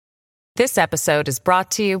This episode is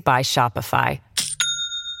brought to you by Shopify.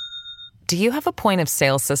 Do you have a point of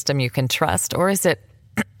sale system you can trust, or is it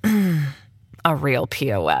a real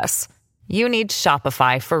POS? You need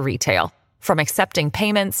Shopify for retail. From accepting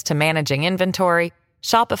payments to managing inventory,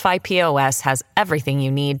 Shopify POS has everything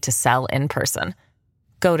you need to sell in person.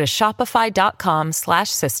 Go to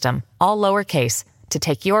shopify.com/system, all lowercase, to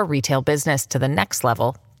take your retail business to the next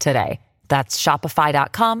level today. That's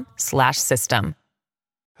shopify.com/system.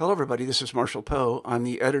 Hello, everybody. This is Marshall Poe. I'm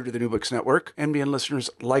the editor of the New Books Network. NBN listeners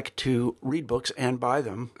like to read books and buy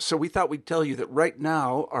them. So we thought we'd tell you that right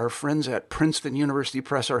now, our friends at Princeton University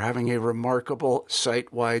Press are having a remarkable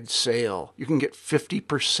site-wide sale. You can get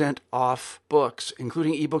 50% off books,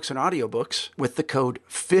 including ebooks and audiobooks, with the code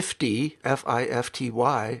 50,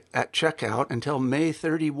 F-I-F-T-Y, at checkout until May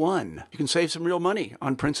 31. You can save some real money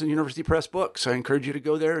on Princeton University Press books. I encourage you to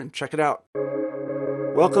go there and check it out.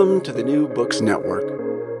 Welcome to the New Books Network.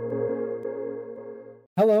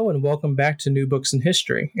 Hello and welcome back to New Books in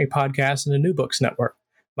History, a podcast in the New Books Network.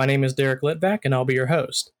 My name is Derek Litvak and I'll be your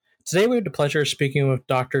host. Today we have the pleasure of speaking with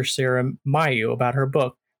Dr. Sarah Mailloux about her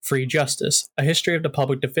book, Free Justice, A History of the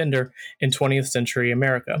Public Defender in 20th Century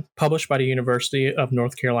America, published by the University of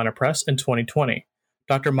North Carolina Press in 2020.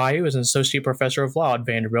 Dr. Mailloux is an associate professor of law at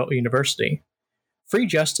Vanderbilt University. Free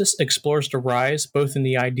Justice explores the rise, both in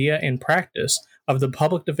the idea and practice, of the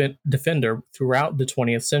public defender throughout the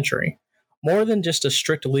 20th century. More than just a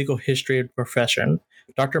strict legal history of the profession,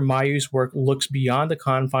 Dr. Mailloux's work looks beyond the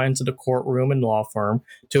confines of the courtroom and law firm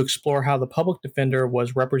to explore how the public defender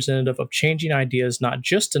was representative of changing ideas not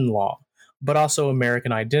just in law, but also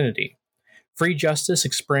American identity. Free Justice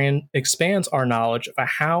expands our knowledge of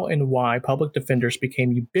how and why public defenders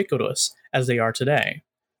became ubiquitous as they are today.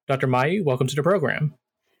 Dr. Mailloux, welcome to the program.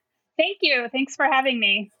 Thank you. Thanks for having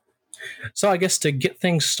me. So I guess to get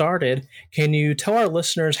things started, can you tell our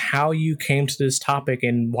listeners how you came to this topic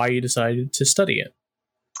and why you decided to study it?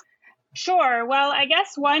 Sure. Well, I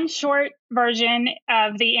guess one short version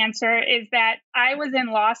of the answer is that I was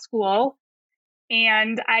in law school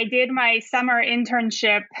and I did my summer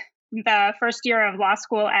internship the first year of law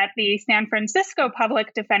school at the San Francisco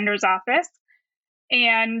Public Defender's Office.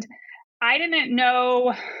 And I didn't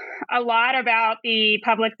know a lot about the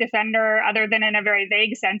public defender other than in a very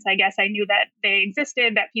vague sense. I guess I knew that they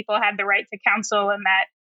existed, that people had the right to counsel, and that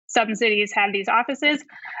some cities had these offices.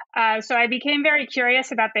 So I became very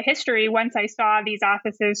curious about the history once I saw these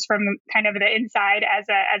offices from kind of the inside as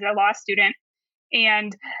a law student.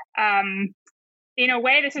 And in a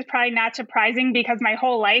way, this is probably not surprising because my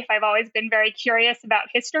whole life I've always been very curious about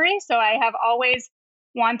history. So I have always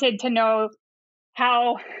wanted to know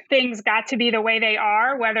how things got to be the way they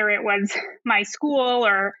are, whether it was my school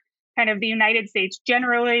or kind of the United States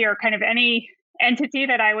generally, or kind of any entity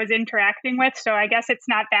that I was interacting with. So I guess it's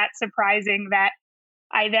not that surprising that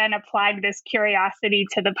I then applied this curiosity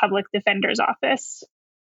to the public defender's office.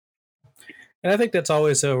 And I think that's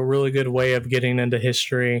always a really good way of getting into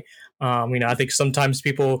history. I think sometimes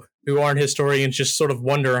people who aren't historians just sort of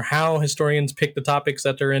wonder how historians pick the topics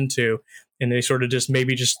that they're into. And they sort of just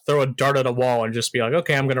maybe just throw a dart at a wall and just be like,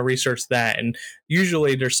 okay, I'm going to research that. And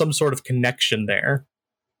usually there's some sort of connection there.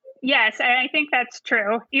 Yes, I think that's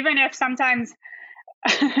true. Even if sometimes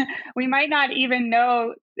we might not even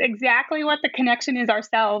know exactly what the connection is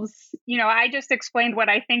ourselves. I just explained what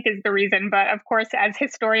I think is the reason. But of course, as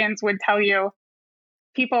historians would tell you,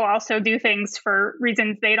 people also do things for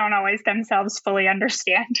reasons they don't always themselves fully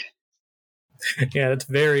understand. Yeah, that's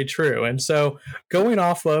very true. And so going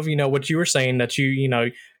off of, what you were saying, that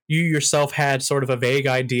you yourself had sort of a vague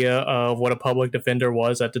idea of what a public defender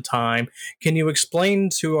was at the time. Can you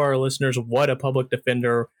explain to our listeners what a public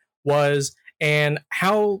defender was and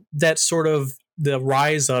how that sort of the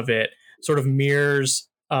rise of it sort of mirrors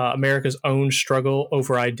America's own struggle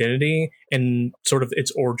over identity and sort of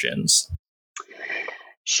its origins?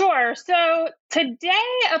 Sure. So today,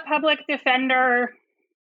 a public defender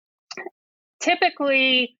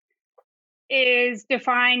typically is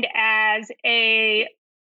defined as an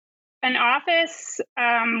office,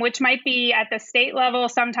 which might be at the state level.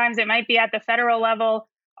 Sometimes it might be at the federal level.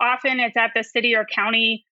 Often it's at the city or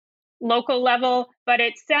county local level, but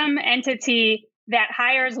it's some entity that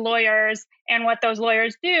hires lawyers. And what those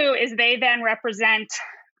lawyers do is they then represent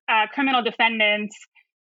criminal defendants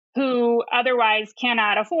who otherwise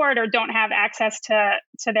cannot afford or don't have access to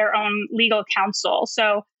their own legal counsel.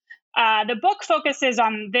 So the book focuses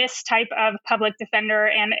on this type of public defender,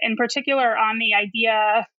 and in particular on the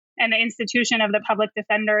idea and the institution of the public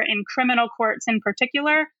defender in criminal courts in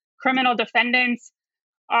particular. Criminal defendants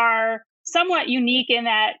are somewhat unique in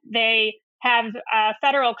that they have a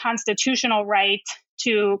federal constitutional right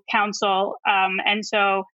to counsel. And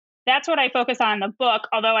so that's what I focus on in the book,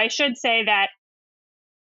 although I should say that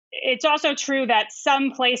it's also true that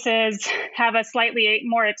some places have a slightly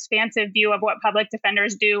more expansive view of what public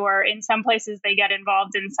defenders do, or in some places they get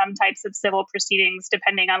involved in some types of civil proceedings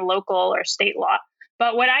depending on local or state law.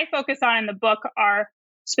 But what I focus on in the book are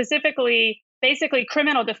specifically basically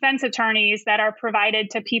criminal defense attorneys that are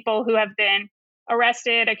provided to people who have been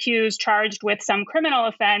arrested, accused, charged with some criminal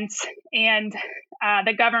offense, and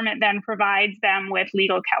the government then provides them with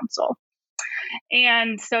legal counsel.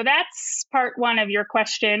 And so that's part one of your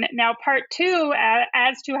question. Now, part two,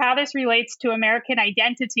 as to how this relates to American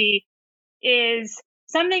identity, is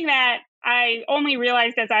something that I only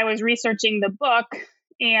realized as I was researching the book,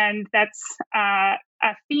 and that's a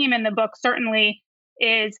theme in the book certainly,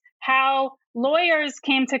 is how lawyers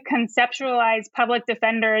came to conceptualize public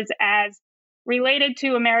defenders as related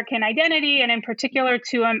to American identity, and in particular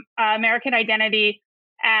to American identity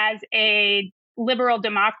as a liberal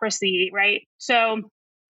democracy, right? So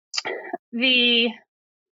the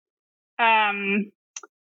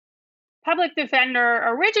public defender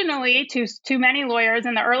originally to many lawyers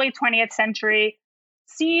in the early 20th century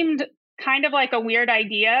seemed kind of like a weird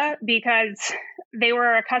idea, because they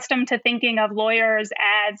were accustomed to thinking of lawyers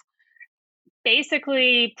as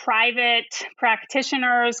basically private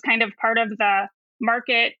practitioners, kind of part of the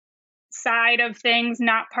market side of things,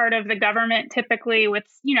 not part of the government typically, with,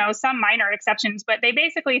 some minor exceptions. But they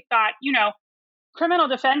basically thought, criminal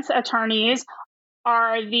defense attorneys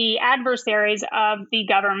are the adversaries of the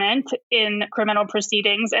government in criminal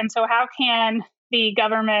proceedings. And so how can the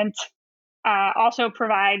government also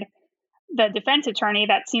provide the defense attorney?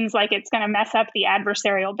 That seems like it's going to mess up the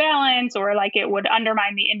adversarial balance, or like it would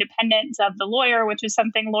undermine the independence of the lawyer, which is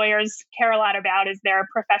something lawyers care a lot about, is their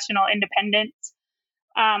professional independence.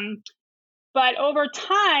 But over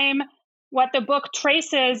time, what the book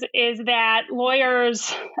traces is that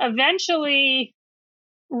lawyers eventually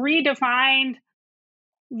redefined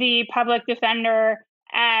the public defender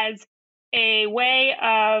as a way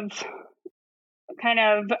of kind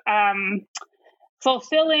of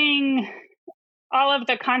fulfilling all of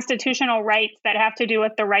the constitutional rights that have to do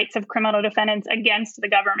with the rights of criminal defendants against the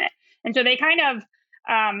government. And so they kind of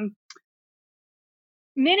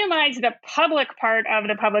minimize the public part of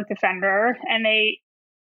the public defender, and they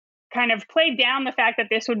kind of played down the fact that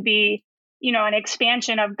this would be, an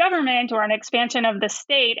expansion of government or an expansion of the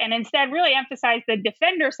state, and instead really emphasize the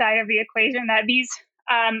defender side of the equation, that these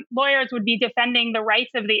lawyers would be defending the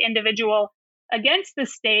rights of the individual against the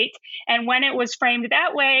state. And when it was framed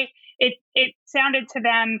that way, it sounded to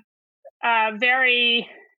them very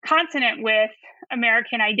consonant with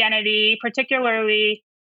American identity, particularly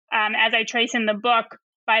as I trace in the book,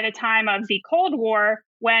 by the time of the Cold War,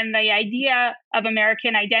 when the idea of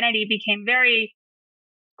American identity became very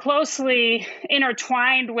closely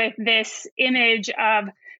intertwined with this image of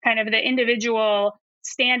kind of the individual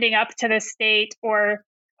standing up to the state, or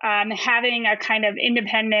having a kind of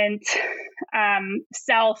independent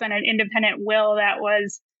self and an independent will that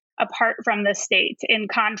was apart from the state, in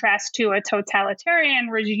contrast to a totalitarian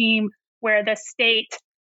regime where the state,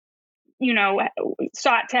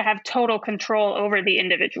 sought to have total control over the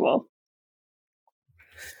individual.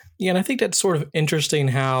 Yeah, and I think that's sort of interesting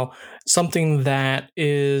how something that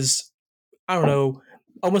is,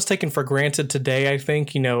 almost taken for granted today. I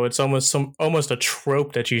think, it's almost a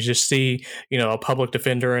trope that you just see, a public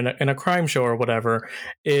defender in a crime show or whatever,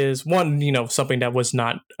 is one, something that was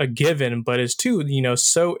not a given, but is two,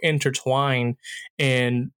 so intertwined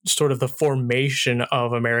in sort of the formation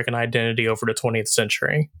of American identity over the 20th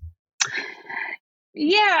century.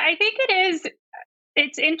 Yeah, I think it is.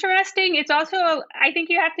 It's interesting. It's also, I think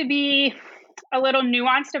you have to be a little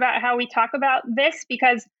nuanced about how we talk about this,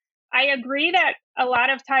 because I agree that a lot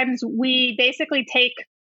of times we basically take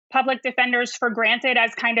public defenders for granted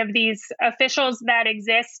as kind of these officials that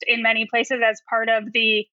exist in many places as part of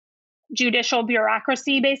the judicial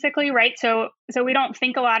bureaucracy, basically, right? So we don't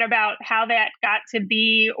think a lot about how that got to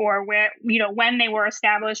be, or where, when they were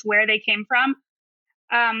established, where they came from.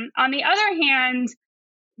 On the other hand,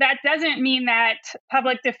 that doesn't mean that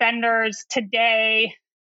public defenders today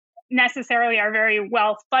necessarily are very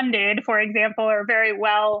well funded, for example, or very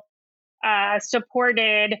well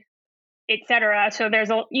supported, et cetera. So there's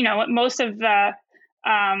most of the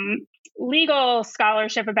legal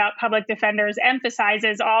scholarship about public defenders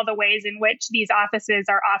emphasizes all the ways in which these offices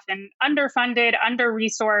are often underfunded,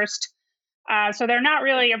 under-resourced. So they're not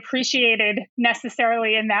really appreciated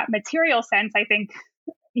necessarily in that material sense, I think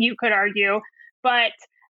you could argue. But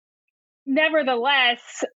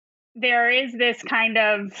nevertheless, there is this kind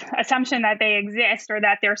of assumption that they exist, or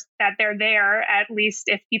that they're there, at least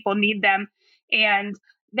if people need them. And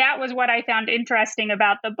that was what I found interesting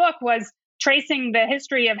about the book, was tracing the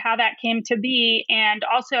history of how that came to be, and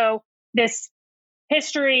also this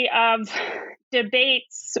history of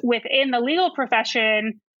debates within the legal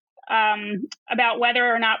profession about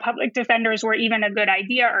whether or not public defenders were even a good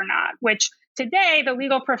idea or not, which today the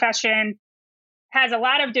legal profession has a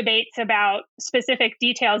lot of debates about specific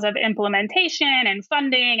details of implementation and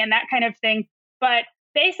funding and that kind of thing. But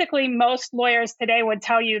basically, most lawyers today would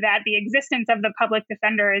tell you that the existence of the public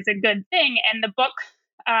defender is a good thing. And the book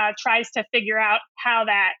tries to figure out how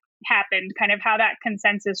that happened, kind of how that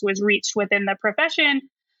consensus was reached within the profession.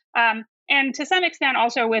 And to some extent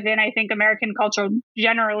also within, I think, American culture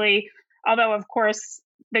generally, although, of course,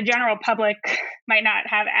 the general public might not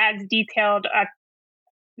have as detailed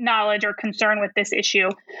knowledge or concern with this issue.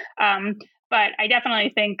 But I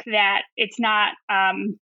definitely think that it's not,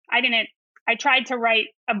 I tried to write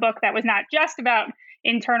a book that was not just about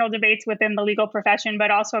internal debates within the legal profession,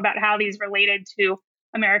 but also about how these related to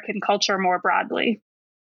American culture more broadly.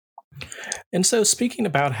 And so, speaking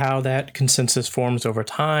about how that consensus forms over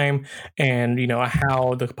time and,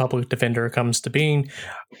 how the public defender comes to being,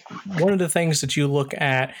 one of the things that you look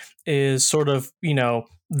at is sort of,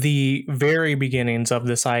 the very beginnings of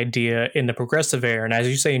this idea in the progressive era. And as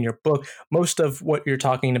you say in your book, most of what you're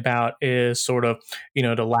talking about is sort of,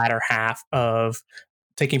 the latter half of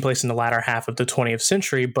taking place in the latter half of the 20th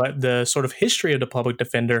century, but the sort of history of the public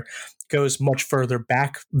defender goes much further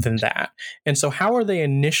back than that. And so how are they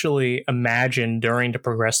initially imagined during the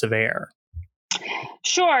progressive era?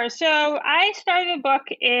 Sure. So I started the book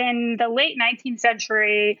in the late 19th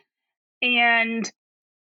century, and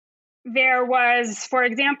there was, for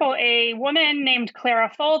example, a woman named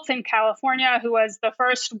Clara Fultz in California who was the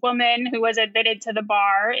first woman who was admitted to the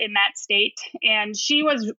bar in that state. And she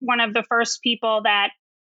was one of the first people that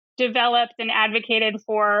developed and advocated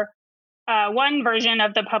for one version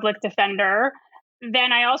of the public defender.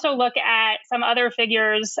 Then I also look at some other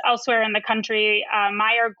figures elsewhere in the country.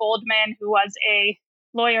 Meyer Goldman, who was a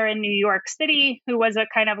lawyer in New York City, who was a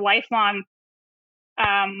kind of lifelong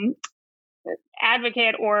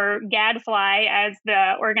advocate, or gadfly, as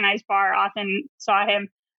the organized bar often saw him,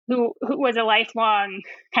 who was a lifelong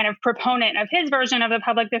kind of proponent of his version of the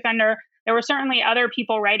public defender. There were certainly other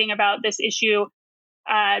people writing about this issue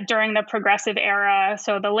during the progressive era,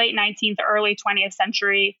 so the late 19th, early 20th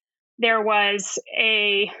century. There was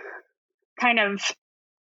a kind of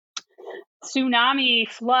tsunami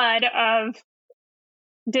flood of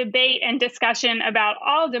debate and discussion about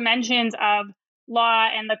all dimensions of law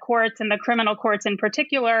and the courts, and the criminal courts in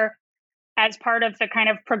particular, as part of the kind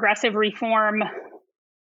of progressive reform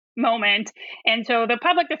moment. And so the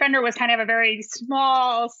public defender was kind of a very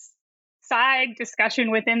small side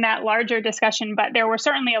discussion within that larger discussion, but there were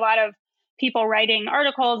certainly a lot of people writing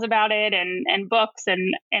articles about it and books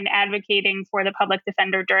and advocating for the public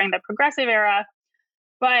defender during the progressive era.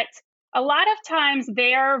 But a lot of times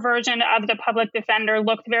their version of the public defender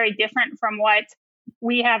looked very different from what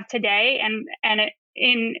we have today. And it,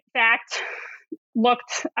 in fact,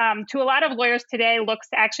 looked to a lot of lawyers today, looks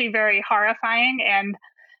actually very horrifying and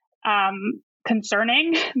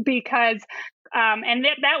concerning, because and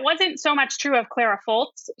that wasn't so much true of Clara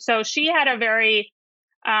Fultz. So she had a very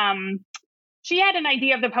she had an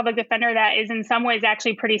idea of the public defender that is in some ways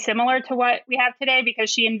actually pretty similar to what we have today, because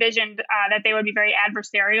she envisioned that they would be very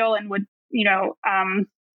adversarial and would,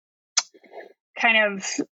 kind of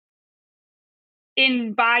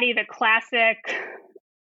embody the classic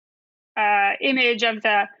image of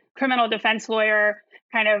the criminal defense lawyer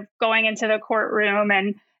kind of going into the courtroom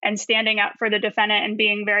and standing up for the defendant and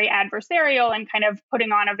being very adversarial and kind of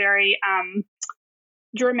putting on a very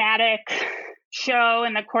dramatic show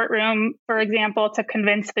in the courtroom, for example, to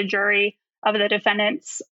convince the jury of the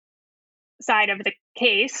defendant's side of the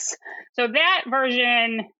case. So that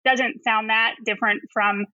version doesn't sound that different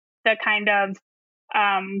from the kind of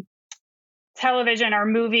television or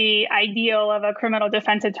movie ideal of a criminal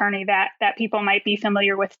defense attorney that people might be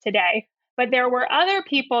familiar with today. But there were other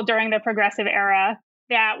people during the progressive era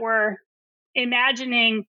that were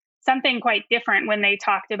imagining something quite different when they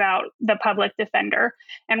talked about the public defender.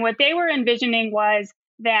 And what they were envisioning was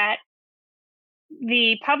that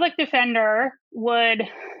the public defender would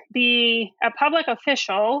be a public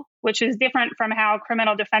official, which is different from how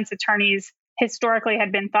criminal defense attorneys historically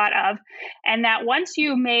had been thought of. And that once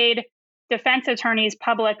you made defense attorneys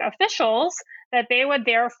public officials, that they would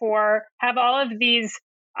therefore have all of these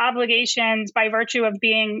obligations by virtue of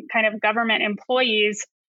being kind of government employees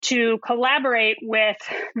to collaborate with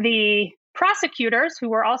the prosecutors, who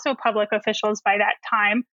were also public officials by that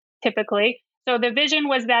time, typically. So the vision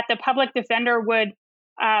was that the public defender would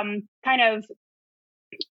kind of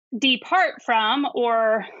depart from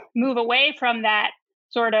or move away from that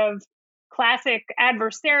sort of classic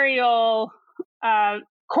adversarial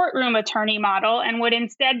courtroom attorney model and would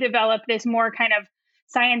instead develop this more kind of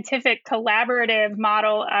scientific collaborative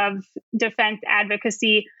model of defense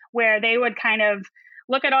advocacy, where they would kind of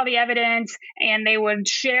look at all the evidence and they would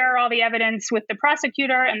share all the evidence with the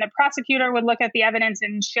prosecutor, and the prosecutor would look at the evidence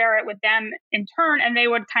and share it with them in turn. And they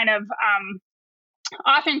would kind of,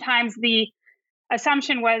 oftentimes the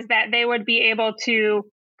assumption was that they would be able to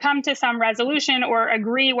come to some resolution or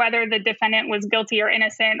agree whether the defendant was guilty or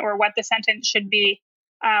innocent or what the sentence should be,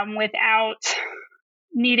 without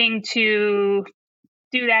needing to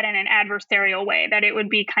do that in an adversarial way. That it would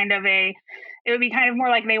be kind of more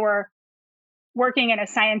like they were working in a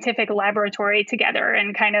scientific laboratory together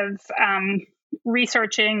and kind of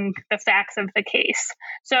researching the facts of the case.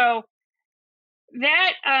 So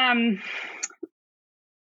that,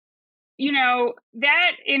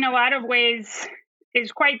 that in a lot of ways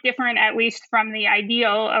is quite different, at least from the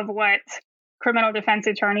ideal of what criminal defense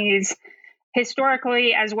attorneys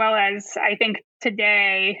historically, as well as I think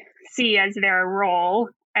today, see as their role.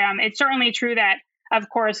 It's certainly true that, of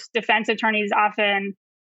course, defense attorneys often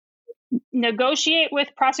negotiate with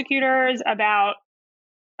prosecutors about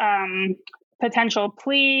potential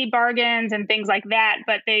plea bargains and things like that,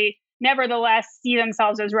 but they nevertheless see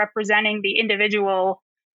themselves as representing the individual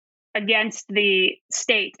against the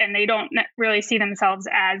state, and they don't really see themselves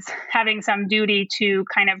as having some duty to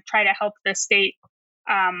kind of try to help the state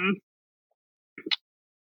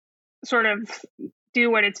sort of do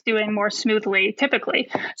what it's doing more smoothly, typically.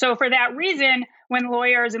 So for that reason, when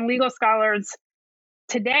lawyers and legal scholars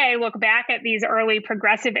today look back at these early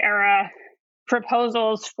progressive era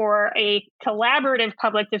proposals for a collaborative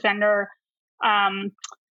public defender,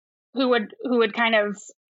 who would kind of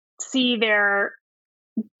see their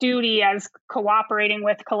duty as collaborating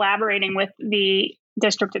with the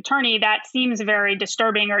district attorney, that seems very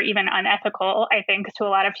disturbing or even unethical, I think, to a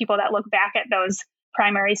lot of people that look back at those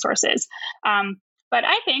primary sources. But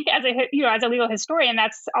I think as a legal historian,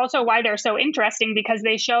 that's also why they're so interesting, because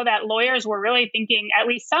they show that lawyers were really thinking, at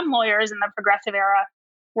least some lawyers in the progressive era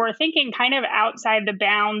were thinking kind of outside the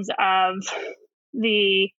bounds of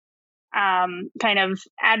the kind of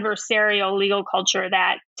adversarial legal culture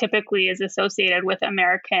that typically is associated with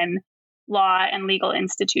American law and legal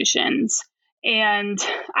institutions. And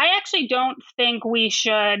I actually don't think we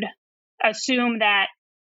should assume that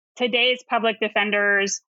today's public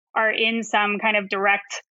defenders are in some kind of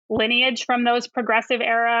direct lineage from those progressive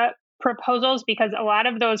era proposals, because a lot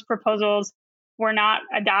of those proposals were not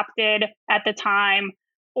adopted at the time,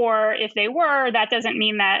 or if they were, that doesn't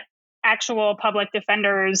mean that actual public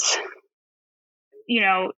defenders,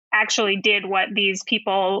 actually did what these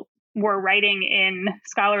people were writing in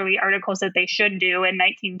scholarly articles that they should do in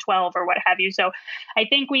 1912 or what have you. So I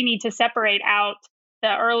think we need to separate out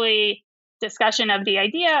the early discussion of the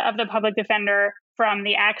idea of the public defender from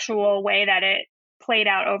the actual way that it played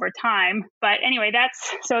out over time. But anyway,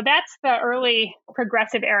 that's the early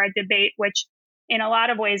progressive era debate, which in a lot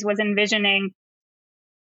of ways was envisioning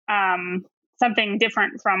something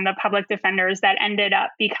different from the public defenders that ended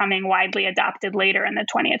up becoming widely adopted later in the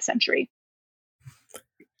 20th century.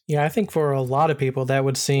 Yeah, I think for a lot of people that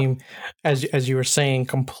would seem, as you were saying,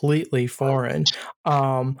 completely foreign.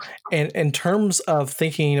 And in terms of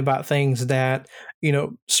thinking about things that,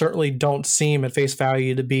 certainly don't seem at face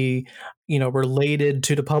value to be, related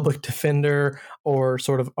to the public defender or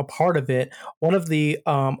sort of a part of it, one of the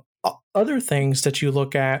other things that you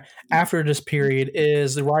look at after this period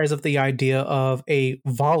is the rise of the idea of a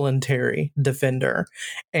voluntary defender.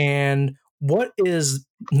 And what is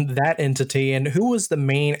that entity, and who was the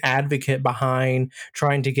main advocate behind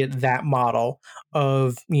trying to get that model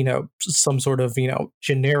of, some sort of,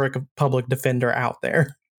 generic public defender out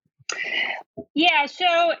there? Yeah,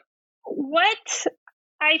 so what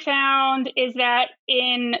I found is that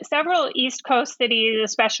in several East Coast cities,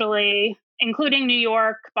 especially, including New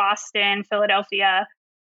York, Boston, Philadelphia,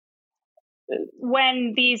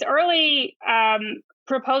 when these early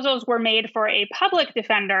proposals were made for a public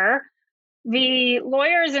defender, the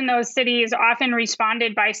lawyers in those cities often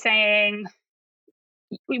responded by saying,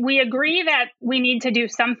 we agree that we need to do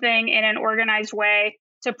something in an organized way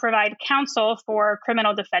to provide counsel for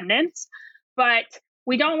criminal defendants, but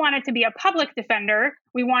we don't want it to be a public defender.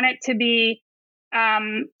 We want it to be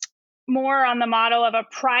more on the model of a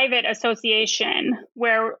private association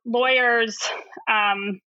where lawyers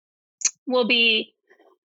will be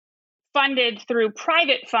funded through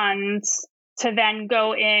private funds to then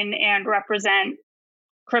go in and represent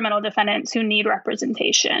criminal defendants who need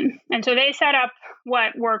representation. And so they set up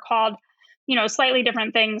what were called, slightly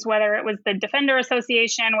different things, whether it was the Defender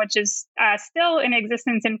Association, which is still in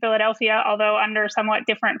existence in Philadelphia, although under somewhat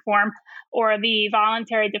different form, or the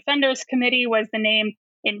Voluntary Defenders Committee was the name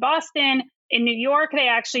in Boston. In New York, they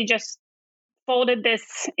actually just folded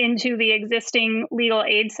this into the existing Legal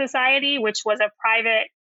Aid Society, which was a private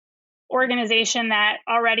organization that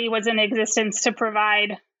already was in existence to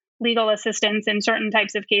provide legal assistance in certain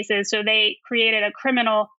types of cases. So they created a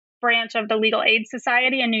criminal branch of the Legal Aid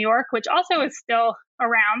Society in New York, which also is still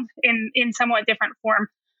around in somewhat different form.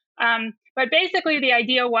 But basically the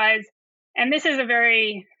idea was, and this is a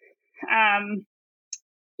very,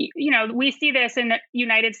 we see this in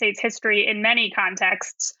United States history in many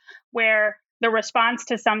contexts where the response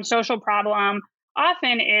to some social problem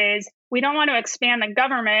often is, we don't want to expand the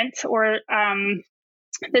government or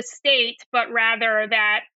the state, but rather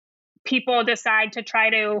that people decide to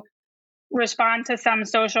try to respond to some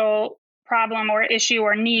social problem or issue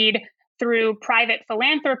or need through private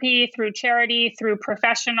philanthropy, through charity, through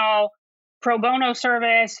professional pro bono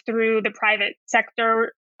service, through the private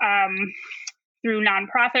sector, through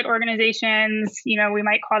nonprofit organizations, we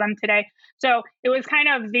might call them today. So it was kind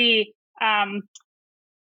of the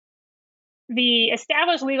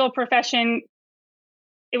established legal profession.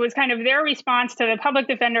 It was kind of their response to the public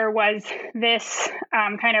defender was this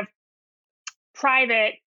kind of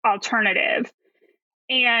private alternative.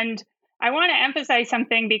 And I want to emphasize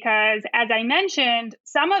something because, as I mentioned,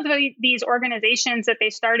 some of these organizations that they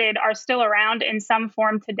started are still around in some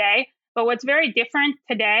form today. But what's very different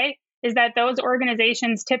today is that those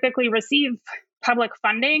organizations typically receive public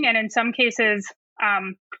funding, and in some cases,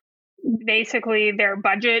 basically their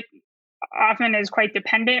budget often is quite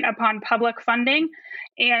dependent upon public funding.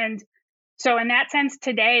 And so in that sense,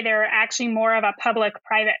 today, they're actually more of a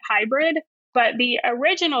public-private hybrid. But the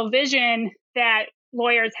original vision that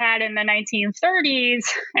lawyers had in the 1930s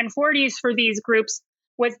and 40s for these groups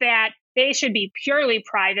was that they should be purely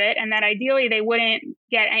private and that ideally they wouldn't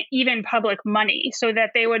get even public money, so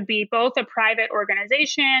that they would be both a private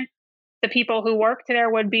organization. The people who worked there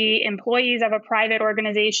would be employees of a private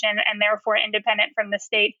organization and therefore independent from the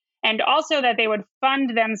state. And also that they would fund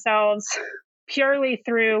themselves purely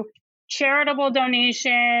through charitable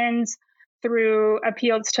donations, through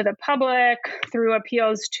appeals to the public, through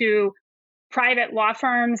appeals to private law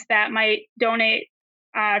firms that might donate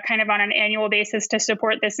kind of on an annual basis to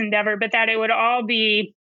support this endeavor, but that it would all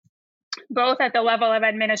be both at the level of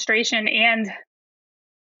administration and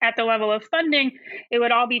at the level of funding, it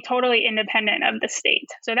would all be totally independent of the state.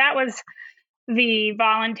 So that was the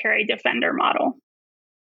voluntary defender model.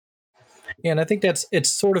 Yeah, and I think it's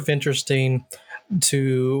sort of interesting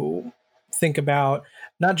to think about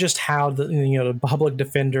not just how the public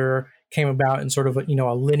defender came about in sort of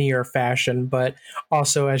a linear fashion, but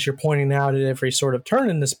also, as you're pointing out at every sort of turn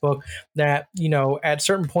in this book, that at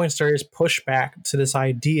certain points there is pushback to this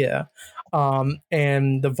idea,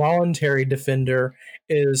 and the voluntary defender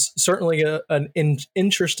is certainly an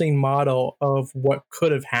interesting model of what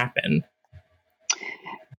could have happened.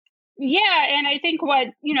 Yeah, and I think what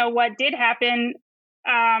did happen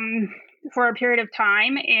for a period of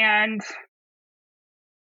time, and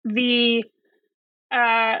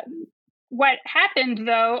what happened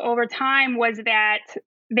though over time was that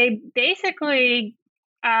they basically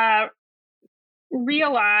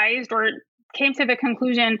realized or came to the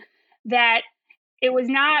conclusion that it was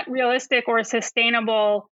not realistic or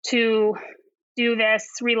sustainable to do this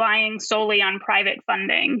relying solely on private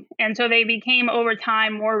funding. And so they became over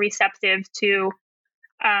time more receptive to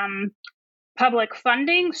public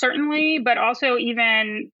funding, certainly, but also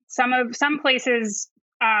even some places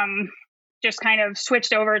just kind of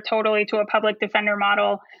switched over totally to a public defender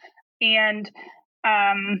model. And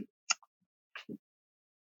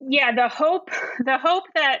the hope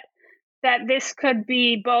that this could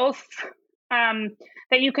be both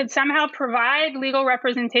that you could somehow provide legal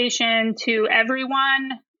representation to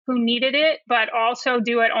everyone who needed it, but also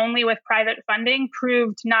do it only with private funding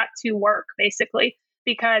proved not to work, basically,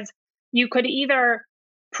 because you could either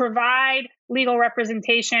provide legal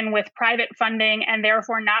representation with private funding and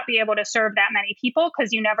therefore not be able to serve that many people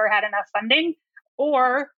because you never had enough funding,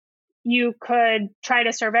 or you could try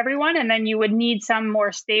to serve everyone and then you would need some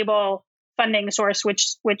more stable funding source,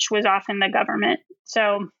 which was often the government.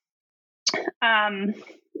 So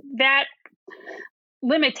that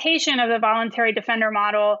limitation of the voluntary defender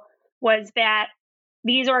model was that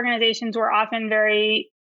these organizations were often very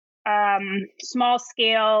small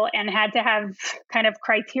scale and had to have kind of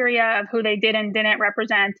criteria of who they did and didn't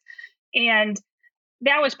represent. And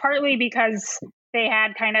that was partly because they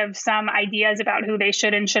had kind of some ideas about who they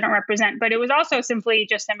should and shouldn't represent. But it was also simply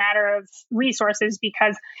just a matter of resources,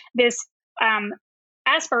 because this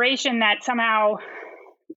aspiration that somehow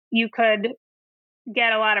you could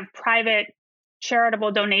get a lot of private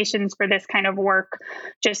charitable donations for this kind of work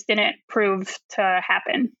just didn't prove to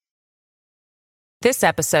happen. This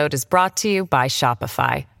episode is brought to you by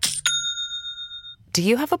Shopify. Do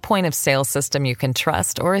you have a point of sale system you can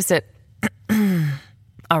trust, or is it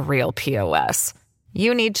a real POS?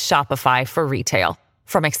 You need Shopify for retail.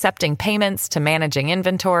 From accepting payments to managing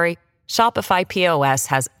inventory, Shopify POS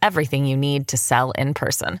has everything you need to sell in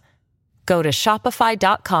person. Go to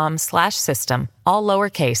shopify.com/system, all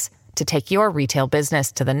lowercase, to take your retail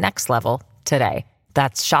business to the next level today.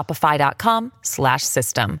 That's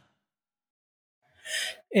shopify.com/system.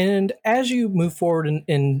 And as you move forward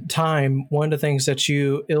in time, one of the things that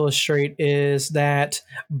you illustrate is that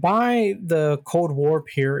by the Cold War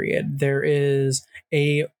period, there is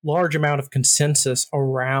a large amount of consensus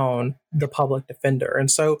around the public defender. And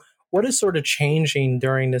so what is sort of changing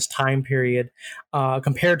during this time period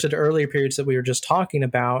compared to the earlier periods that we were just talking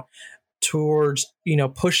about towards,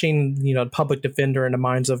 pushing, the public defender in the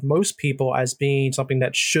minds of most people as being something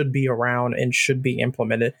that should be around and should be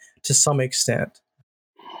implemented to some extent?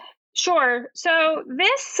 Sure. So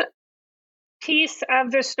this piece of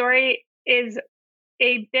the story is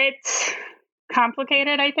a bit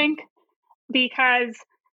complicated, I think, because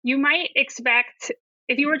you might expect,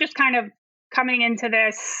 if you were just kind of coming into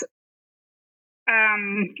this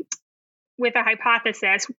with a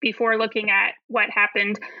hypothesis before looking at what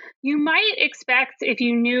happened, you might expect, if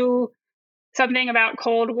you knew something about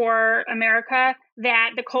Cold War America, that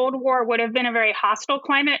the Cold War would have been a very hostile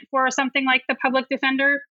climate for something like the public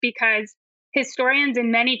defender, because historians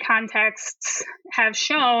in many contexts have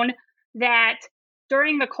shown that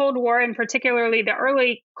during the Cold War, and particularly the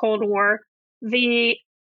early Cold War, the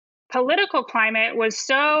political climate was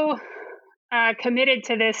so committed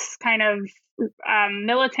to this kind of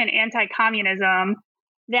militant anti-communism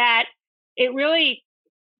that it really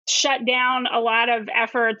shut down a lot of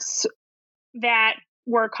efforts that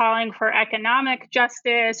were calling for economic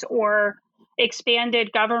justice or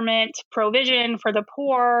expanded government provision for the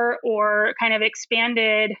poor, or kind of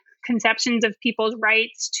expanded conceptions of people's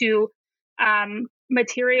rights to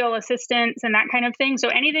material assistance and that kind of thing. So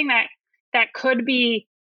anything that could be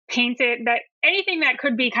painted, anything that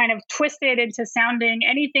could be kind of twisted into sounding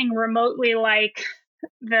anything remotely like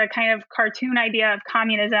the kind of cartoon idea of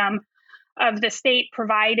communism, of the state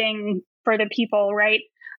providing for the people, right,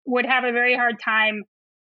 would have a very hard time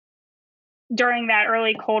during that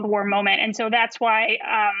early Cold War moment. And so that's why,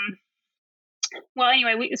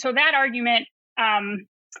 so that argument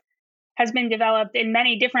has been developed in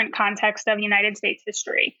many different contexts of United States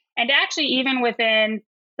history. And actually, even within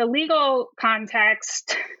the legal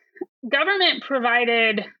context, government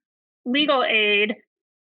provided legal aid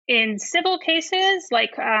in civil cases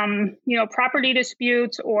like, property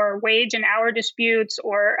disputes or wage and hour disputes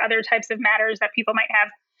or other types of matters that people might have,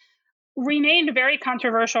 remained very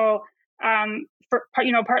controversial,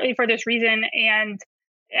 partly for this reason, and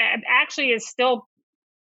actually is still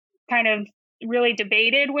kind of really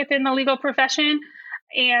debated within the legal profession.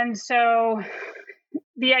 And so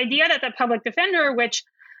the idea that the public defender, which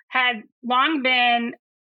had long been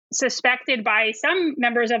suspected by some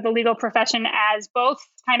members of the legal profession as both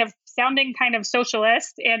kind of sounding kind of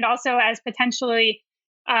socialist and also as potentially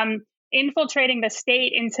infiltrating the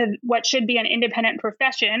state into what should be an independent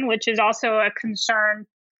profession, which is also a concern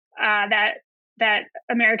that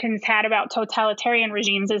Americans had about totalitarian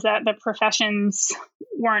regimes, is that the professions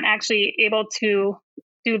weren't actually able to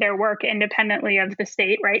do their work independently of the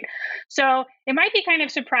state, right? So it might be kind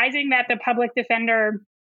of surprising that the public defender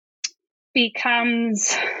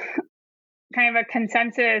becomes kind of a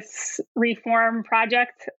consensus reform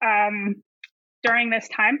project during this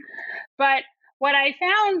time. But what I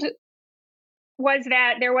found was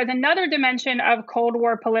that there was another dimension of Cold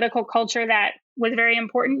War political culture that was very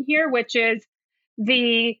important here, which is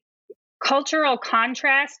the cultural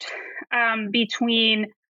contrast between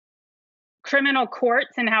criminal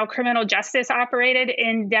courts and how criminal justice operated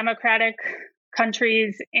in democratic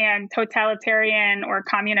countries and totalitarian or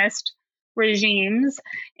communist regimes.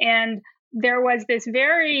 And there was this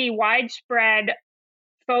very widespread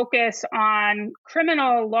focus on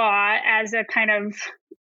criminal law as a kind of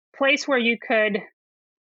place where you could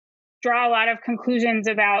draw a lot of conclusions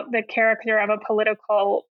about the character of a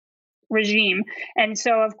political regime. And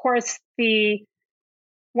so, of course, the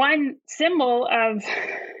one symbol of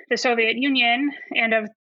the Soviet Union and of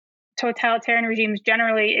totalitarian regimes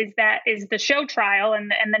generally is the show trial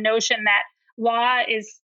and the notion that law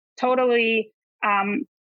is totally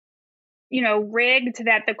rigged,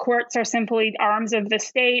 that the courts are simply arms of the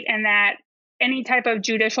state, and that any type of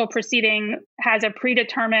judicial proceeding has a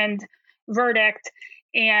predetermined verdict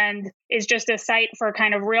and is just a site for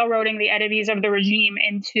kind of railroading the enemies of the regime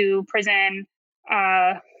into prison,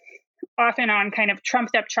 often on kind of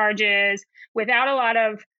trumped up charges without a lot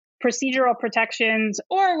of procedural protections,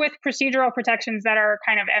 or with procedural protections that are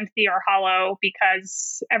kind of empty or hollow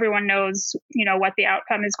because everyone knows, what the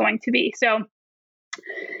outcome is going to be. So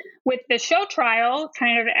with the show trial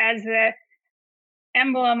kind of as the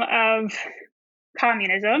emblem of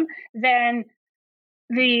communism, then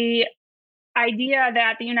the idea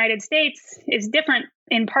that the United States is different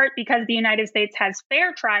in part because the United States has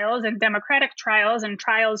fair trials and democratic trials and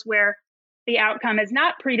trials where the outcome is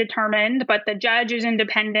not predetermined, but the judge is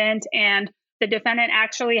independent and the defendant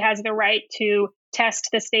actually has the right to test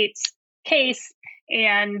the state's case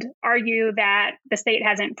and argue that the state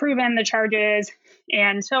hasn't proven the charges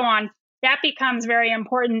and so on. That becomes very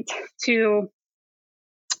important for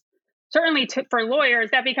lawyers.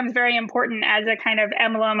 That becomes very important as a kind of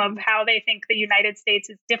emblem of how they think the United States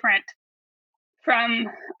is different from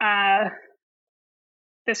the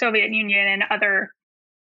Soviet Union and other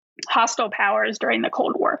hostile powers during the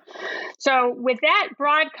Cold War. So with that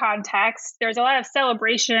broad context, there's a lot of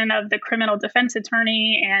celebration of the criminal defense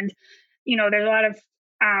attorney, and there's a lot of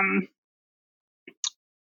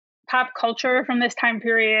pop culture from this time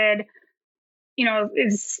period,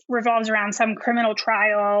 revolves around some criminal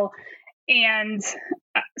trial. And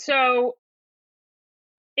so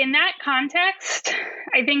in that context,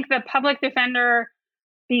 I think the public defender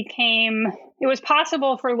it was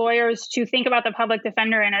possible for lawyers to think about the public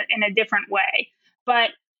defender in a different way,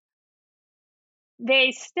 but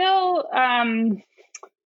they still,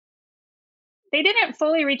 they didn't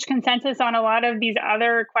fully reach consensus on a lot of these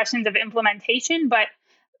other questions of implementation, but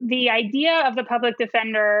the idea of the public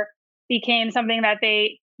defender became something that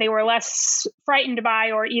they were less frightened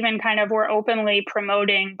by, or even kind of were openly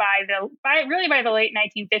promoting by the late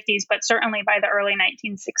 1950s, but certainly by the early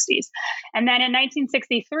 1960s. And then in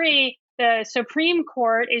 1963, the Supreme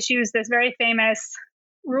Court issues this very famous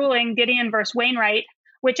ruling, Gideon versus Wainwright,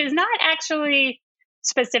 which is not actually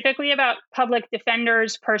specifically about public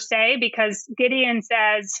defenders per se, because Gideon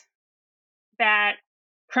says that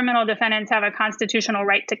criminal defendants have a constitutional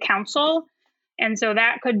right to counsel. And so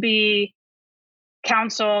that could be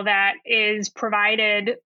counsel that is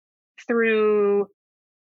provided through,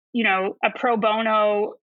 a pro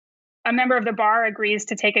bono, a member of the bar agrees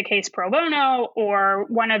to take a case pro bono, or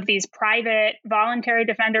one of these private voluntary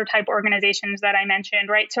defender type organizations that I mentioned,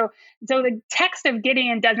 right? So the text of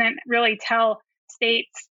Gideon doesn't really tell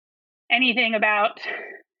states anything about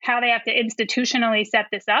how they have to institutionally set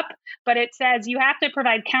this up, but it says you have to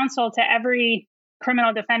provide counsel to every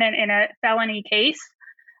criminal defendant in a felony case.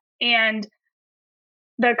 And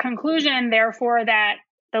the conclusion, therefore, that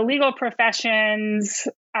the legal professions,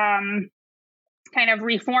 kind of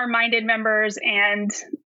reform-minded members and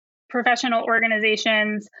professional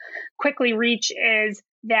organizations quickly reach is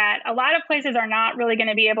that a lot of places are not really going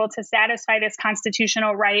to be able to satisfy this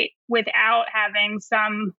constitutional right without having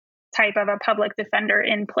some type of a public defender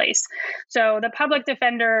in place. So the public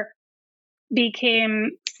defender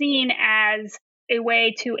became seen as a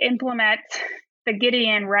way to implement the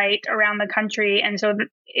Gideon right around the country. And so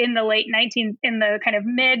in the kind of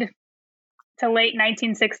mid to late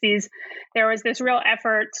 1960s, there was this real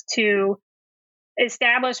effort to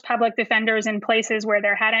establish public defenders in places where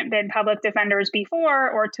there hadn't been public defenders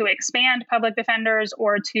before, or to expand public defenders,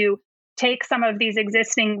 or to take some of these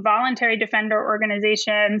existing voluntary defender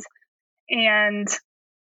organizations and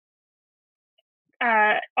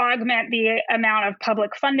augment the amount of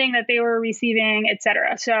public funding that they were receiving, et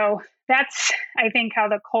cetera. So that's, I think, how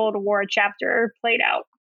the Cold War chapter played out.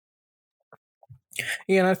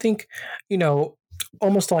 Yeah, and I think,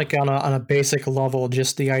 almost like on a basic level,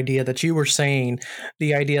 just the idea that you were saying,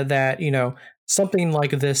 the idea that, something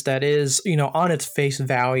like this that is, on its face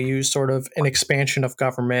value, sort of an expansion of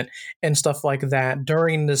government and stuff like that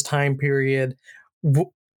during this time period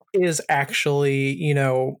is actually,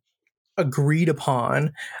 agreed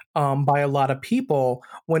upon by a lot of people,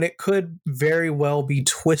 when it could very well be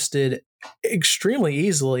twisted extremely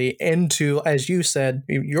easily into, as you said,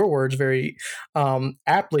 your words very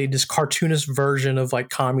aptly, this cartoonist version of like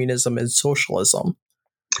communism and socialism.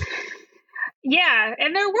 Yeah,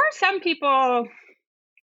 and there were some people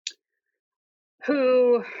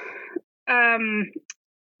who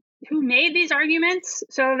made these arguments.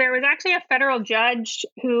 So there was actually a federal judge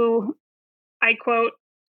who, I quote,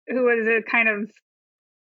 who was a kind of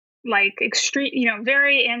like extreme,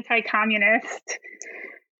 very anti-communist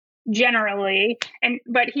generally.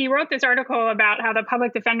 But he wrote this article about how the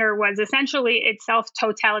public defender was essentially itself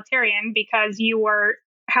totalitarian because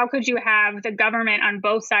how could you have the government on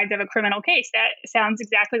both sides of a criminal case? That sounds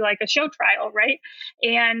exactly like a show trial, right?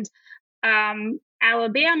 And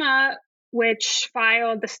Alabama,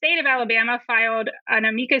 the state of Alabama filed an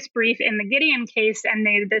amicus brief in the Gideon case and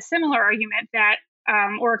made the similar argument that,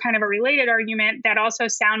 or kind of a related argument that also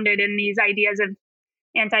sounded in these ideas of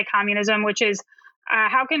anti-communism, which is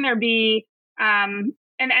how can there be, and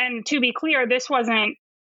to be clear, the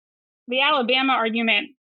Alabama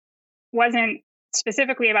argument wasn't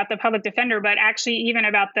specifically about the public defender, but actually even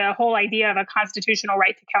about the whole idea of a constitutional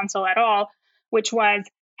right to counsel at all, which was,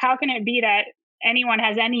 how can it be that anyone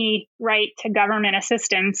has any right to government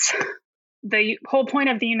assistance? The whole point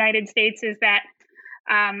of the United States is that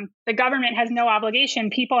the government has no obligation.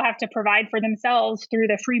 People have to provide for themselves through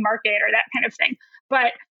the free market or that kind of thing.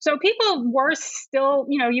 But so people were still,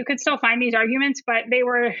 you could still find these arguments, but they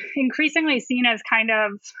were increasingly seen as kind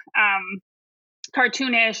of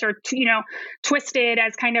cartoonish or, twisted,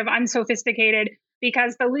 as kind of unsophisticated,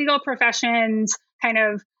 because the legal profession's kind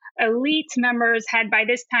of elite members had by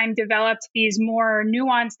this time developed these more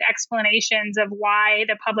nuanced explanations of why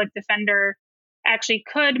the public defender actually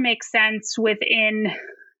could make sense within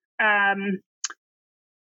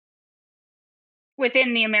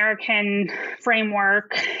the American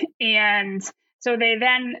framework. And so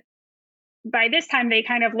by this time, they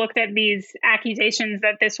kind of looked at these accusations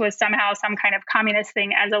that this was somehow some kind of communist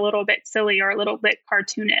thing as a little bit silly or a little bit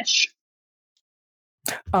cartoonish.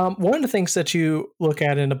 One of the things that you look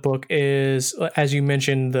at in the book is, as you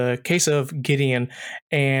mentioned, the case of Gideon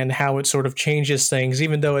and how it sort of changes things,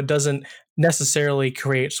 even though it doesn't necessarily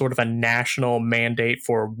create sort of a national mandate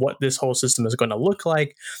for what this whole system is going to look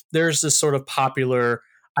like. There's this sort of popular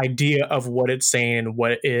idea of what it's saying and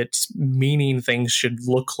what it's meaning things should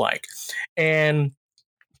look like. And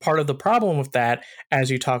part of the problem with that, as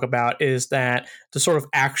you talk about, is that to sort of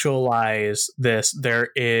actualize this, there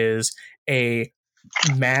is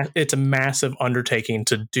it's a massive undertaking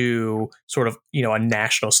to do sort of, a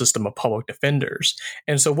national system of public defenders.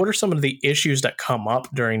 And so what are some of the issues that come up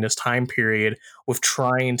during this time period with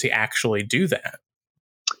trying to actually do that?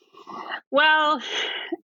 Well,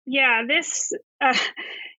 yeah, this, I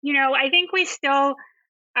think we still,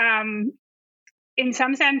 in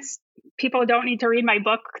some sense, people don't need to read my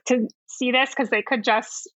book to see this, because they could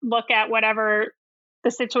just look at whatever the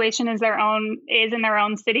situation is in their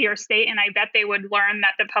own city or state. And I bet they would learn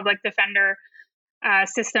that the public defender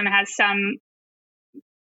system has some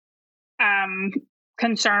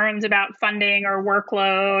concerns about funding or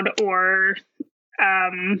workload or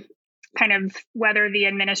kind of whether the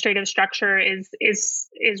administrative structure is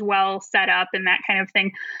well set up and that kind of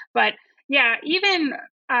thing. But yeah, even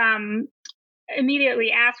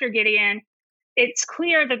immediately after Gideon, it's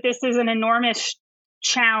clear that this is an enormous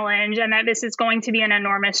challenge and that this is going to be an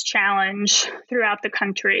enormous challenge throughout the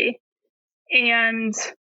country. And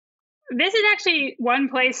this is actually one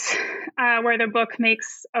place where the book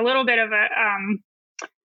makes a little bit of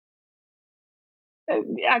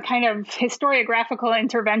a kind of historiographical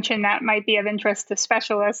intervention that might be of interest to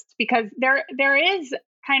specialists, because there is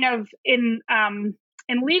kind of in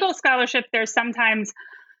legal scholarship, there's sometimes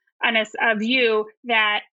a view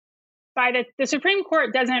that the Supreme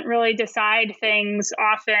Court doesn't really decide things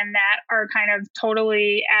often that are kind of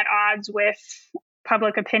totally at odds with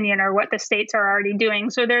public opinion or what the states are already doing.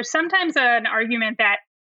 So there's sometimes an argument that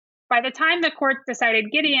by the time the court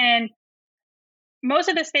decided Gideon, most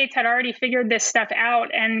of the states had already figured this stuff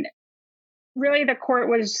out. And really the court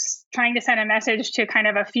was trying to send a message to kind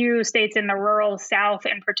of a few states in the rural South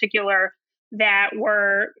in particular that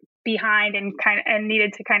were behind and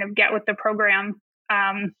needed to kind of get with the program.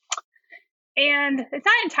 And it's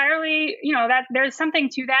not entirely, that there's something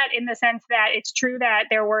to that in the sense that it's true that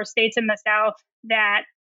there were states in the South that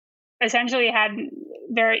essentially had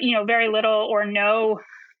very little or no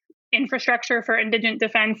infrastructure for indigent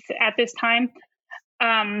defense at this time.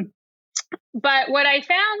 But what I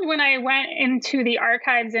found when I went into the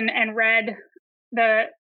archives and read the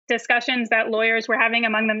discussions that lawyers were having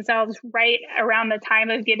among themselves right around the time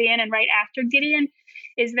of Gideon and right after Gideon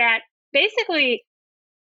is that basically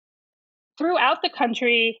throughout the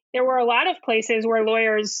country, there were a lot of places where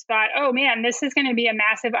lawyers thought, oh man, this is going to be a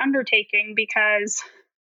massive undertaking because,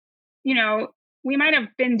 we might have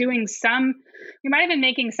been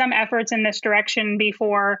making some efforts in this direction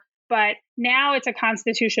before, but now it's a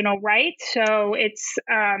constitutional right. So it's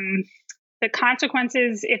the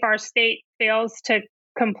consequences if our state fails to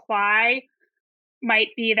comply might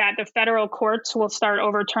be that the federal courts will start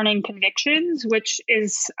overturning convictions, which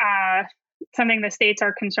is something the states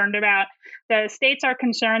are concerned about. The states are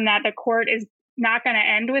concerned that the court is not going to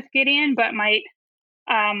end with Gideon, but might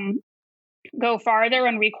go farther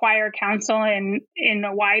and require counsel in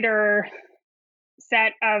a wider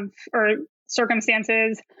set of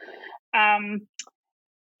circumstances. And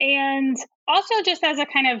also, just as a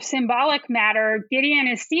kind of symbolic matter, Gideon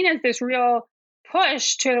is seen as this real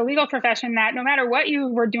push to the legal profession that no matter what you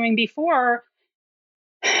were doing before,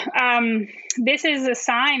 this is a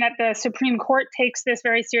sign that the Supreme Court takes this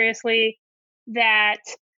very seriously, that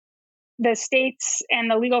the states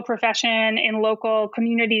and the legal profession in local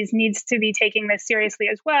communities needs to be taking this seriously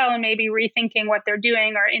as well, and maybe rethinking what they're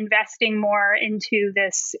doing or investing more into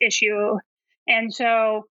this issue. And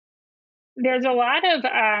so there's a lot of,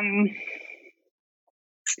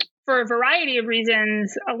 for a variety of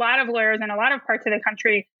reasons, a lot of lawyers in a lot of parts of the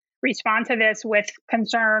country respond to this with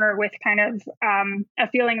concern or with kind of a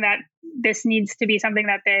feeling that this needs to be something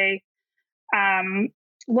that they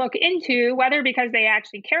look into, whether because they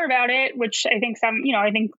actually care about it, which I think some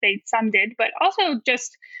did, but also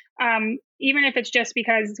just even if it's just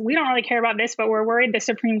because we don't really care about this, but we're worried the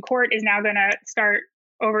Supreme Court is now going to start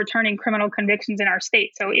overturning criminal convictions in our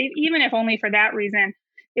state. So even if only for that reason,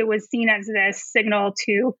 it was seen as this signal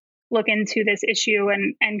to look into this issue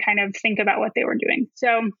and kind of think about what they were doing.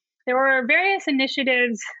 So there were various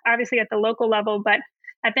initiatives, obviously at the local level, but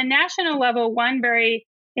at the national level, one very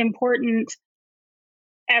important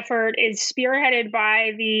effort is spearheaded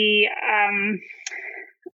by the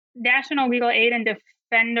National Legal Aid and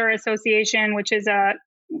Defender Association, which is a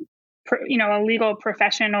legal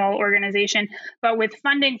professional organization, but with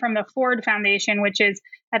funding from the Ford Foundation, which is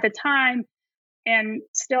at the time and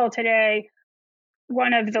still today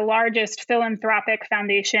one of the largest philanthropic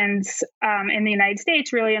foundations in the United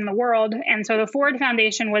States, really in the world. And so the Ford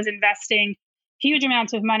Foundation was investing huge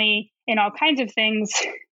amounts of money in all kinds of things,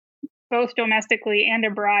 both domestically and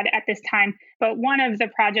abroad at this time. But one of the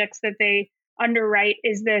projects that they underwrite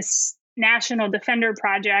is this National Defender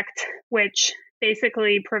Project, which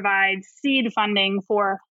basically provides seed funding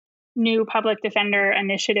for new public defender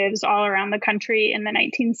initiatives all around the country in the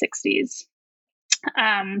 1960s.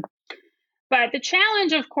 But the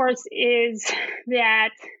challenge, of course, is that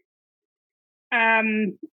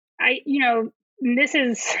this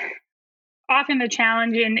is often the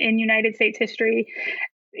challenge in United States history,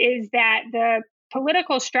 is that the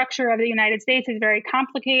political structure of the United States is very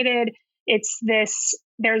complicated.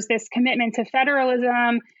 There's this commitment to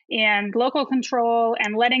federalism and local control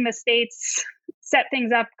and letting the states set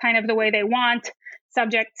things up kind of the way they want,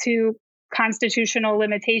 subject to constitutional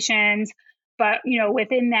limitations. But,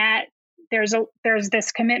 within that, there's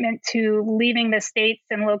this commitment to leaving the states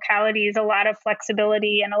and localities a lot of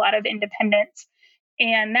flexibility and a lot of independence.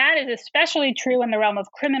 And that is especially true in the realm of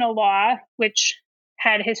criminal law, which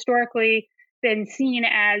had historically been seen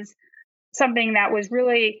as something that was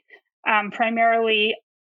really primarily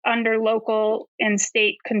under local and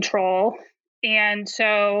state control. And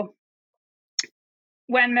so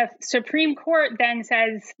when the Supreme Court then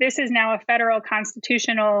says this is now a federal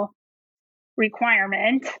constitutional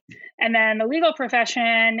requirement, and then the legal profession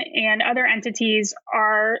and other entities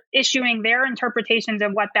are issuing their interpretations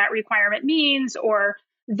of what that requirement means, or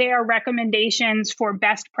their recommendations for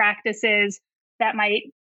best practices that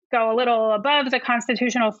might go a little above the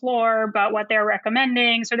constitutional floor, but what they're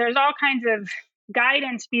recommending. So there's all kinds of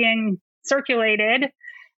guidance being circulated,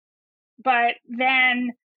 but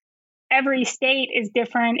then every state is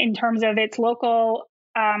different in terms of its local,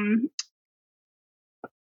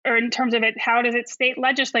 or in terms of how does its state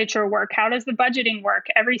legislature work? How does the budgeting work?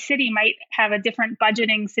 Every city might have a different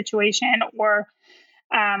budgeting situation, or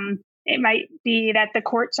it might be that the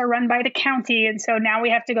courts are run by the county. And so now we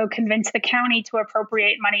have to go convince the county to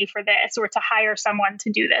appropriate money for this or to hire someone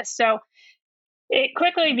to do this. So it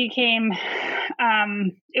quickly became,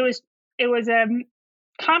 it was a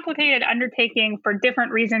complicated undertaking for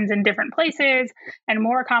different reasons in different places, and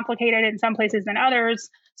more complicated in some places than others.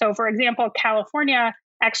 So for example, California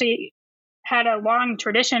actually had a long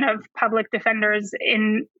tradition of public defenders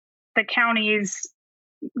in the counties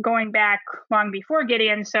going back long before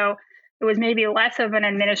Gideon. So it was maybe less of an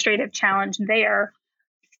administrative challenge there.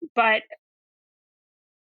 But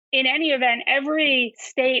in any event, every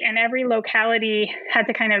state and every locality had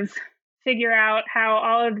to kind of figure out how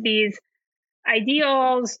all of these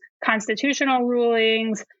ideals, constitutional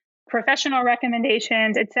rulings, professional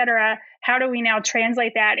recommendations, et cetera, how do we now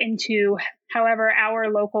translate that into however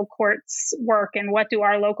our local courts work, and what do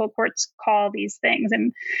our local courts call these things?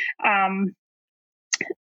 And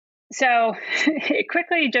so it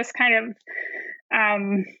quickly just kind of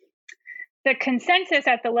the consensus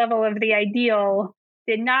at the level of the ideal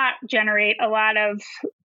did not generate a lot of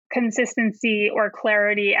consistency or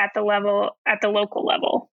clarity at the local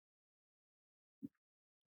level.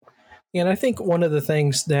 And I think one of the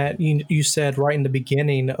things that you said right in the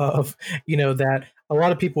beginning of, that a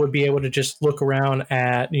lot of people would be able to just look around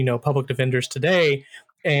at, public defenders today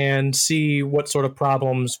and see what sort of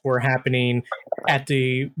problems were happening at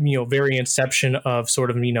the, very inception of sort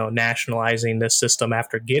of, nationalizing this system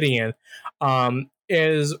after Gideon,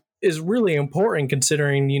 is really important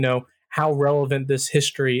considering, how relevant this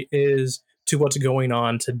history is to what's going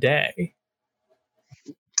on today.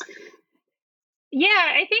 Yeah,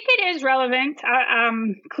 I think it is relevant,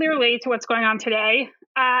 clearly, to what's going on today.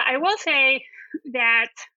 I will say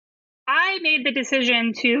that I made the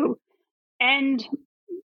decision to end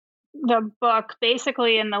the book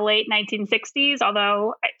basically in the late 1960s,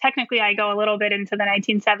 although technically I go a little bit into the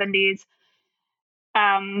 1970s,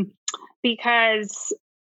 because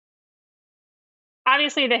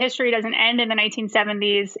obviously the history doesn't end in the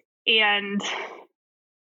 1970s, and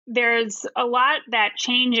there's a lot that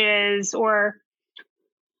changes, or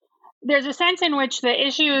there's a sense in which the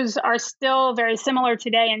issues are still very similar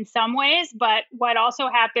today in some ways, but what also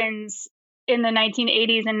happens in the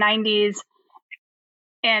 1980s and 90s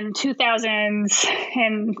and 2000s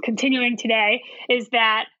and continuing today is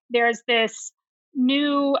that there's this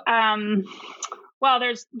new,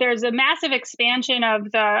 there's a massive expansion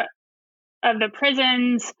of the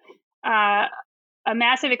prisons, a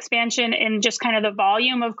massive expansion in just kind of the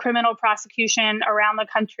volume of criminal prosecution around the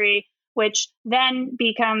country, which then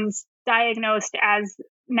becomes diagnosed as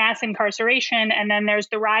mass incarceration. And then there's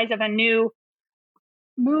the rise of a new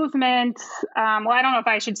movement. I don't know if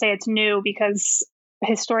I should say it's new, because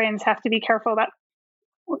historians have to be careful about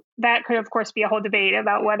that. Could, of course, be a whole debate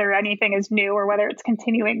about whether anything is new or whether it's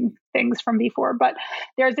continuing things from before. But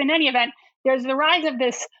in any event, there's the rise of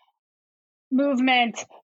this movement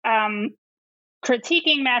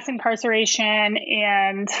critiquing mass incarceration,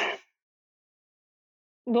 and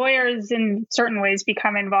lawyers in certain ways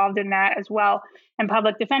become involved in that as well. And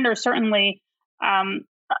public defenders certainly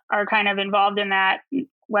are kind of involved in that,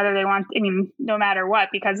 whether they want, no matter what,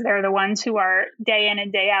 because they're the ones who are day in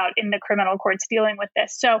and day out in the criminal courts dealing with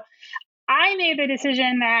this. So I made the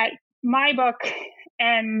decision that my book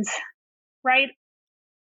ends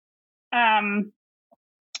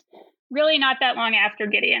really not that long after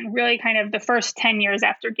Gideon, really kind of the first 10 years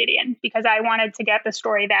after Gideon, because I wanted to get the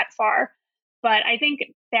story that far. But I think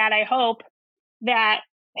that I hope that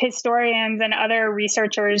historians and other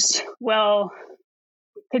researchers will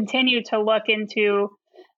continue to look into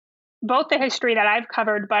both the history that I've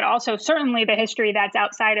covered, but also certainly the history that's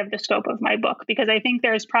outside of the scope of my book, because I think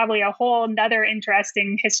there's probably a whole nother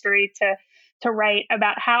interesting history to write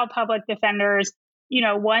about how public defenders,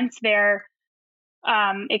 once they're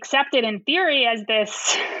accepted in theory as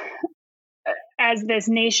this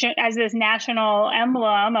national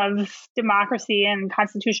emblem of democracy and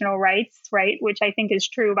constitutional rights, right, which I think is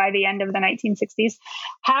true by the end of the 1960s.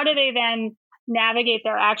 How do they then navigate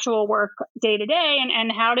their actual work day to day,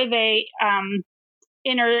 and how do they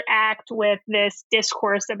interact with this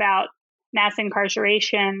discourse about mass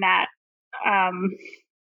incarceration that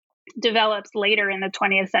develops later in the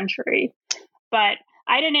 20th century? But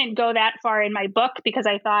I didn't go that far in my book because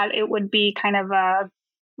I thought it would be kind of I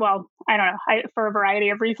don't know, for a variety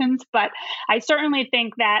of reasons. But I certainly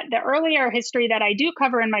think that the earlier history that I do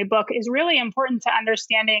cover in my book is really important to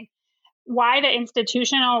understanding why the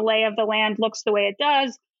institutional lay of the land looks the way it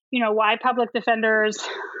does, why public defenders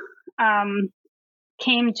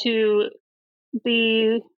came to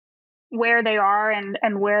be where they are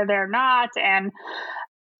and where they're not, and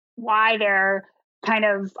why they're kind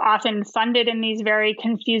of often funded in these very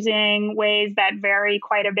confusing ways that vary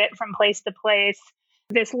quite a bit from place to place.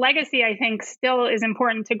 This legacy, I think, still is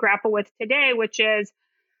important to grapple with today, which is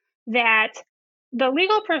that the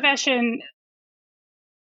legal profession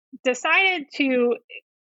decided to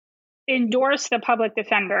endorse the public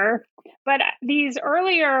defender, but these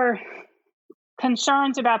earlier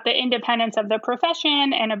concerns about the independence of the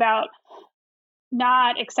profession and about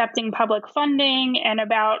not accepting public funding and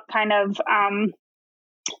about kind of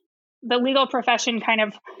the legal profession kind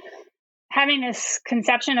of having this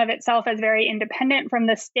conception of itself as very independent from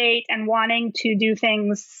the state and wanting to do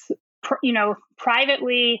things,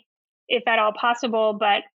 privately, if at all possible,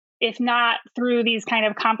 but if not through these kind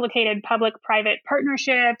of complicated public-private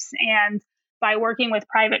partnerships and by working with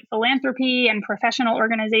private philanthropy and professional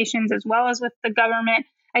organizations as well as with the government.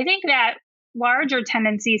 I think that larger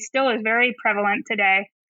tendency still is very prevalent today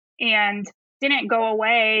and didn't go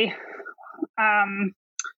away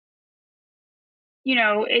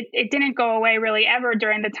it didn't go away really ever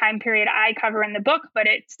during the time period I cover in the book, but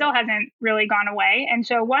it still hasn't really gone away. And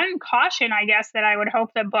so one caution, I guess, that I would hope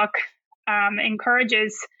the book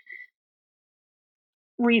encourages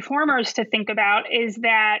reformers to think about is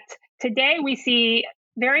that today we see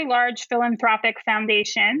very large philanthropic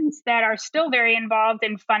foundations that are still very involved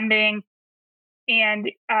in funding and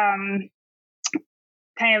kind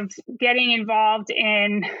of getting involved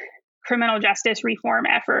in criminal justice reform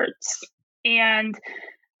efforts. And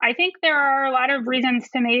I think there are a lot of reasons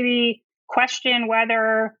to maybe question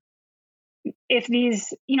whether, if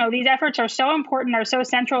these efforts are so important, are so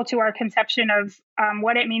central to our conception of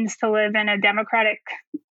what it means to live in a democratic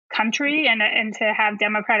country and to have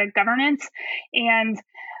democratic governance. And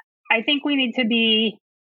I think we need to be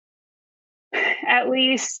at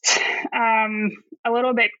least a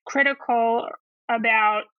little bit critical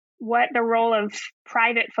about what the role of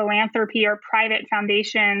private philanthropy or private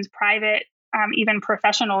foundations, private even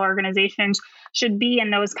professional organizations should be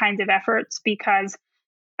in those kinds of efforts, because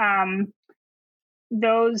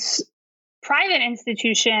those private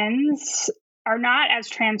institutions are not as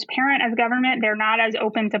transparent as government. They're not as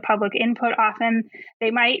open to public input often.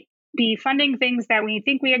 They might be funding things that we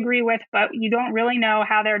think we agree with, but you don't really know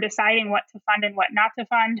how they're deciding what to fund and what not to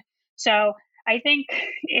fund. So I think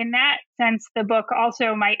in that sense, the book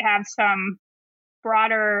also might have some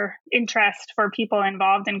broader interest for people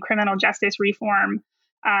involved in criminal justice reform,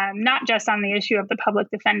 not just on the issue of the public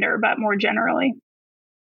defender, but more generally.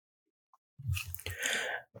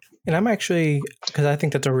 And I'm actually, because I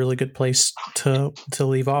think that's a really good place to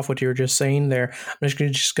leave off what you were just saying there. I'm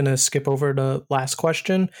just going to skip over the last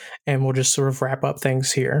question, and we'll just sort of wrap up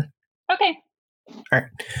things here. Okay. All right.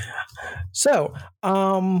 So,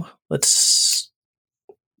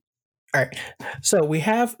 All right. So we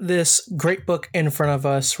have this great book in front of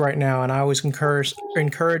us right now, and I always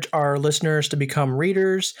encourage our listeners to become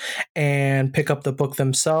readers and pick up the book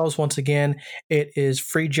themselves. Once again, it is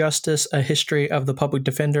Free Justice, A History of the Public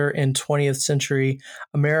Defender in 20th Century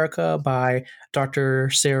America by Dr.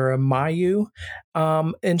 Sarah Mailloux.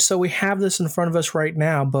 And so we have this in front of us right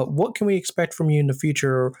now, but what can we expect from you in the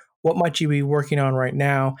future? What might you be working on right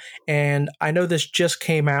now? And I know this just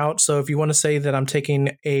came out, so if you want to say that I'm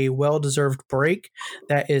taking a well-deserved break,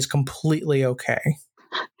 that is completely okay.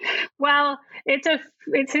 Well, it's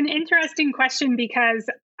an interesting question, because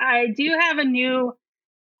I do have a new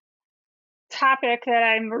topic that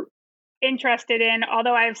I'm interested in,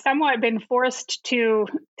 although I've somewhat been forced to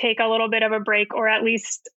take a little bit of a break, or at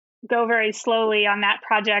least go very slowly on that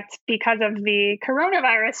project because of the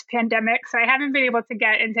coronavirus pandemic. So I haven't been able to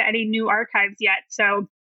get into any new archives yet. So,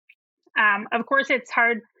 of course, it's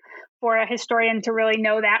hard for a historian to really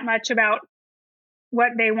know that much about what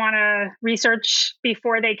they want to research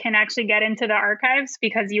before they can actually get into the archives,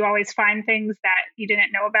 because you always find things that you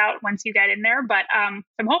didn't know about once you get in there. But I'm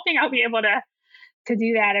hoping I'll be able to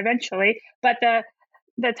do that eventually. But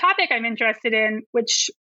the topic I'm interested in,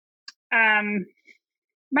 which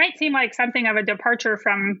might seem like something of a departure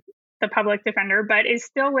from the public defender, but is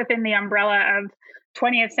still within the umbrella of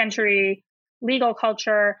 20th century legal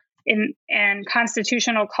culture and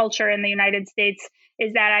constitutional culture in the United States,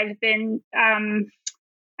 is that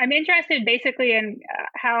I'm interested basically in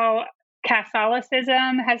how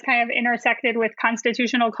Catholicism has kind of intersected with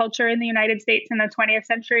constitutional culture in the United States in the 20th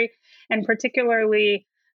century, and particularly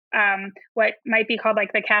what might be called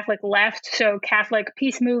like the Catholic left. So Catholic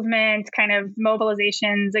peace movement, kind of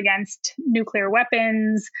mobilizations against nuclear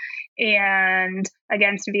weapons and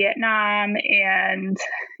against Vietnam and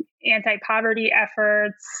anti-poverty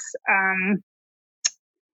efforts.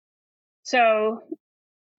 So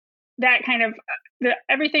that kind of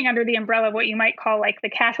everything under the umbrella of what you might call like the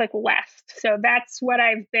Catholic left. So that's what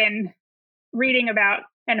I've been reading about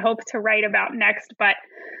and hope to write about next. But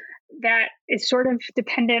that is sort of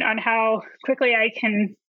dependent on how quickly I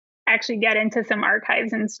can actually get into some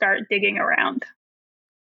archives and start digging around.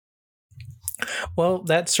 Well,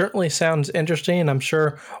 that certainly sounds interesting. And I'm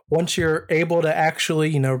sure once you're able to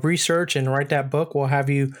actually, research and write that book, we'll have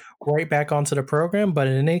you right back onto the program. But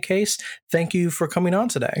in any case, thank you for coming on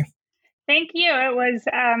today. Thank you. It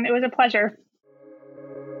was a pleasure.